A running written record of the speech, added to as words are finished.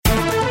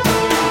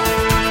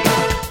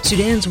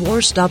Sudan's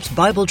war stops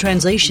Bible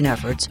translation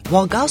efforts,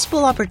 while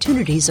gospel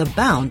opportunities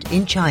abound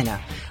in China.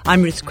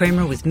 I'm Ruth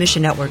Kramer with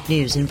Mission Network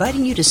News,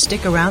 inviting you to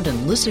stick around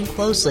and listen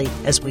closely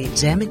as we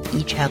examine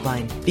each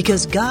headline,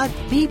 because God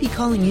may be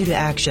calling you to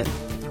action.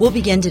 We'll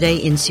begin today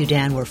in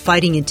Sudan, where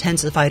fighting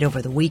intensified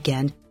over the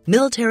weekend.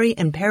 Military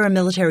and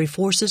paramilitary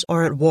forces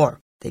are at war.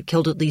 They've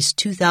killed at least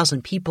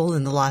 2,000 people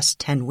in the last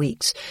 10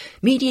 weeks.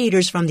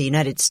 Mediators from the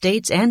United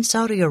States and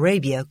Saudi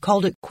Arabia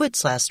called it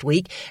quits last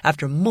week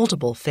after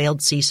multiple failed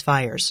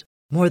ceasefires.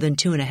 More than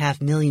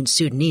 2.5 million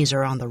Sudanese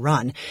are on the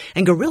run,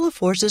 and guerrilla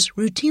forces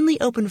routinely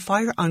open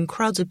fire on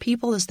crowds of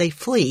people as they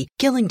flee,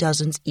 killing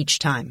dozens each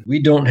time.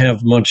 We don't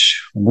have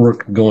much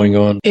work going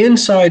on.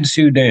 Inside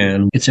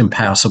Sudan, it's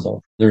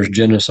impassable. There's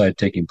genocide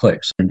taking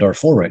place. In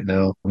Darfur right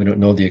now, we don't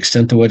know the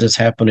extent to what is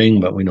happening,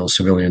 but we know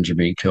civilians are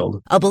being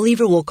killed. A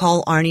believer we'll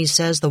call Arnie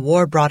says the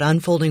war brought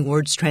Unfolding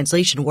Words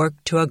translation work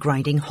to a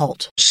grinding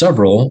halt.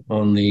 Several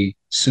on the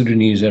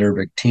Sudanese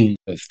Arabic team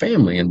have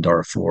family in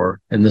Darfur,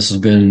 and this has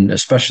been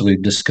especially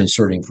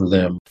disconcerting for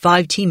them.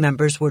 5 team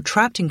members were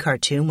trapped in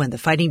Khartoum when the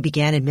fighting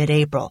began in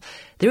mid-April.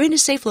 They're in a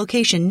safe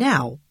location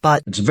now,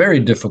 but it's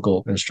very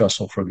difficult and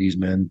stressful for these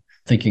men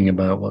thinking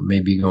about what may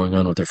be going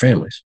on with their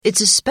families.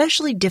 It's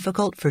especially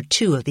difficult for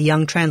 2 of the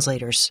young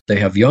translators. They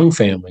have young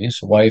families,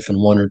 a wife and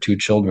 1 or 2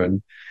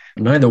 children.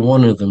 Neither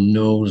one of them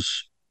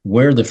knows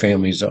where the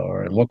families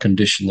are and what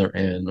condition they're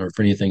in, or if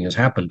anything has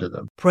happened to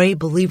them. Pray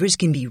believers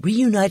can be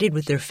reunited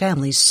with their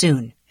families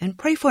soon, and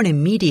pray for an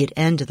immediate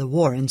end to the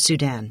war in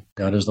Sudan.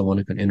 God is the one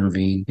who can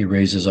intervene. He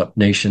raises up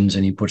nations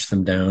and he puts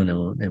them down,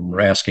 and we're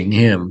asking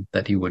him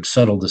that he would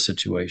settle the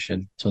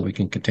situation so that we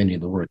can continue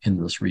the work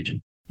in this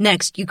region.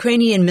 Next,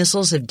 Ukrainian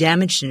missiles have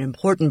damaged an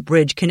important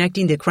bridge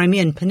connecting the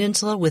Crimean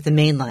Peninsula with the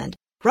mainland.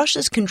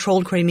 Russia's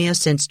controlled Crimea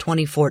since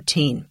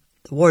 2014.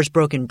 The war's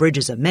broken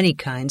bridges of many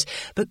kinds,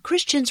 but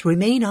Christians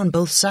remain on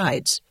both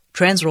sides.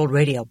 Transworld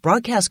Radio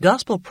broadcasts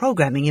gospel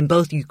programming in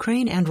both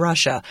Ukraine and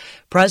Russia.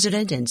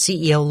 President and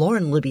CEO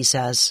Lauren Libby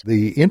says,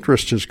 the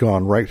interest has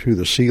gone right through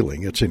the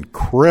ceiling. It's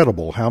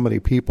incredible how many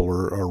people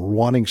are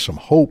wanting some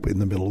hope in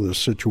the middle of this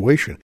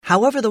situation.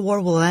 However the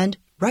war will end,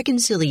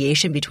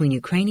 reconciliation between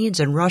Ukrainians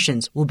and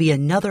Russians will be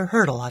another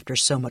hurdle after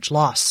so much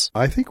loss.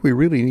 I think we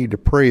really need to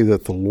pray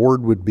that the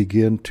Lord would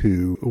begin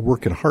to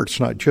work in hearts,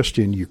 not just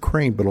in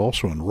Ukraine, but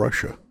also in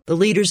Russia. The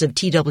leaders of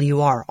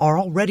TWR are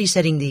already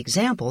setting the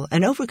example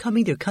and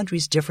overcoming their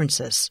country's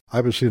differences.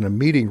 I was in a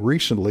meeting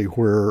recently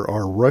where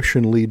our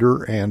Russian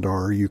leader and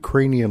our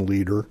Ukrainian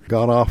leader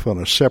got off on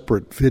a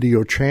separate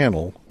video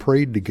channel,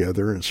 prayed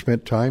together, and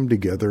spent time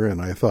together,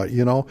 and I thought,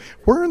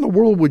 where in the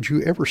world would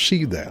you ever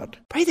see that?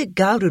 Pray that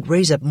God would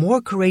raise up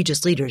more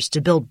courageous leaders to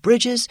build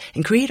bridges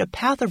and create a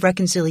path of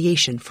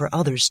reconciliation for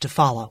others to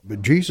follow.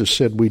 But Jesus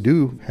said we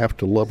do have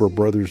to love our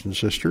brothers and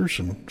sisters,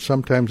 and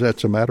sometimes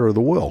that's a matter of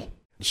the will.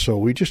 So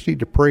we just need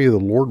to pray the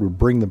Lord would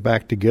bring them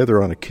back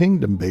together on a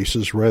kingdom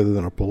basis rather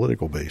than a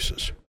political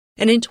basis.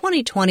 And in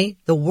 2020,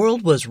 the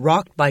world was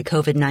rocked by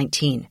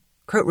COVID-19.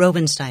 Kurt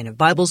Rovenstein of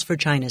Bibles for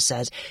China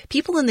says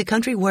people in the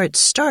country where it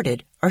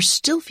started are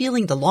still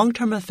feeling the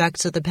long-term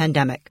effects of the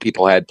pandemic.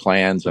 People had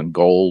plans and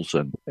goals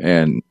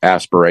and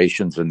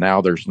aspirations, and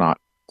now there's not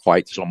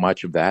quite so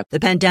much of that. The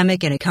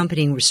pandemic and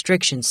accompanying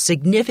restrictions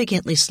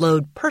significantly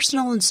slowed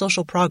personal and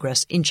social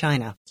progress in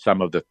China.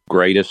 Some of the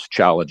greatest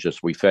challenges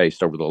we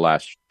faced over the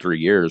last 3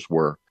 years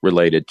were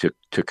related to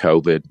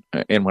COVID.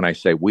 And when I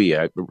say we,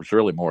 it was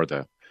really more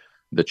the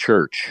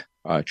church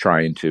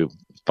trying to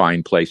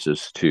find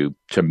places to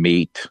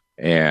meet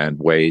and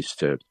ways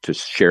to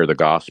share the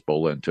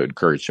gospel and to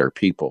encourage their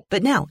people.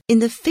 But now, in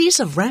the face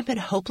of rampant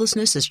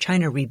hopelessness as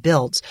China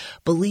rebuilds,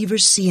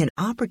 believers see an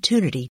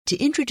opportunity to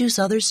introduce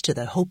others to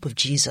the hope of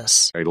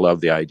Jesus. I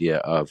love the idea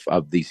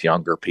of these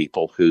younger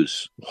people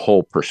whose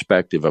whole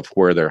perspective of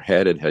where they're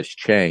headed has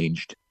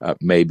changed,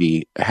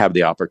 maybe have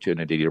the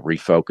opportunity to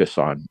refocus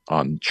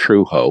on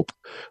true hope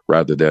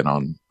rather than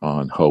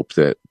on hope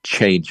that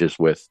changes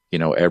with,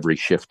 every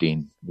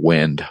shifting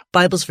wind.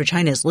 Bibles for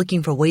China is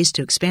looking for ways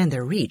to expand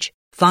their reach.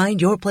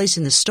 Find your place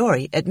in the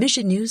story at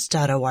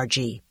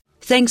missionnews.org.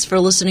 Thanks for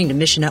listening to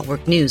Mission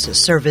Network News, a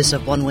service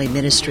of One Way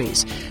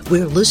Ministries.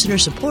 We're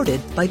listener-supported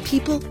by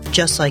people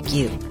just like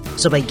you.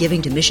 So by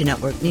giving to Mission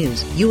Network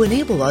News, you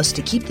enable us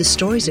to keep the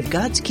stories of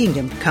God's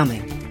kingdom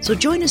coming. So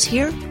join us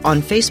here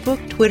on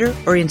Facebook, Twitter,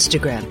 or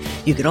Instagram.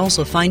 You can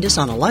also find us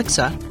on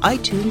Alexa,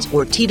 iTunes,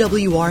 or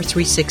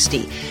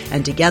TWR360.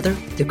 And together,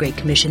 the Great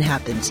Commission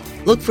happens.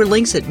 Look for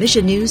links at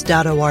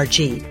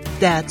missionnews.org.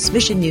 That's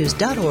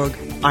missionnews.org.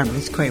 I'm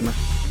Ruth Kramer.